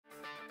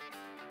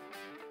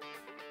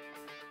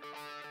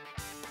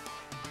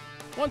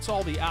Once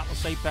all the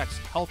Atlas Apex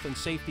health and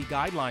safety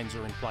guidelines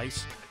are in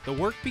place, the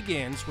work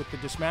begins with the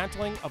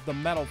dismantling of the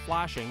metal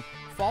flashing,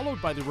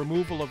 followed by the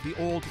removal of the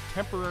old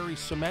temporary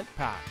cement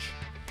patch.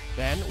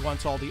 Then,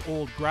 once all the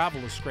old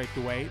gravel is scraped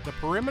away, the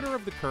perimeter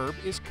of the curb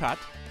is cut,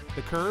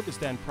 the curb is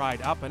then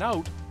pried up and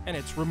out, and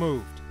it's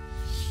removed.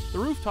 The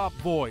rooftop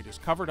void is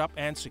covered up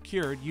and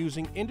secured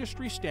using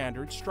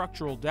industry-standard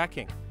structural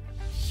decking.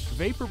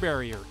 Vapor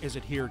barrier is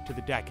adhered to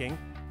the decking,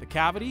 the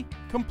cavity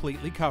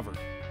completely covered.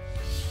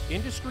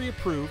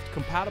 Industry-approved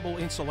compatible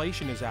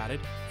insulation is added,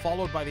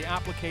 followed by the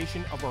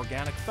application of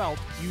organic felt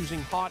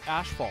using hot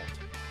asphalt.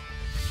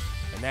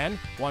 And then,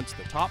 once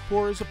the top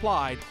pour is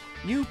applied,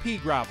 new pea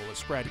gravel is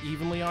spread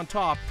evenly on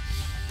top,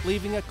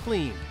 leaving a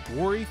clean,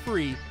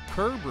 worry-free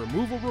curb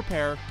removal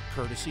repair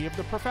courtesy of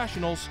the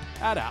professionals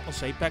at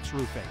Atlas Apex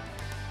Roofing.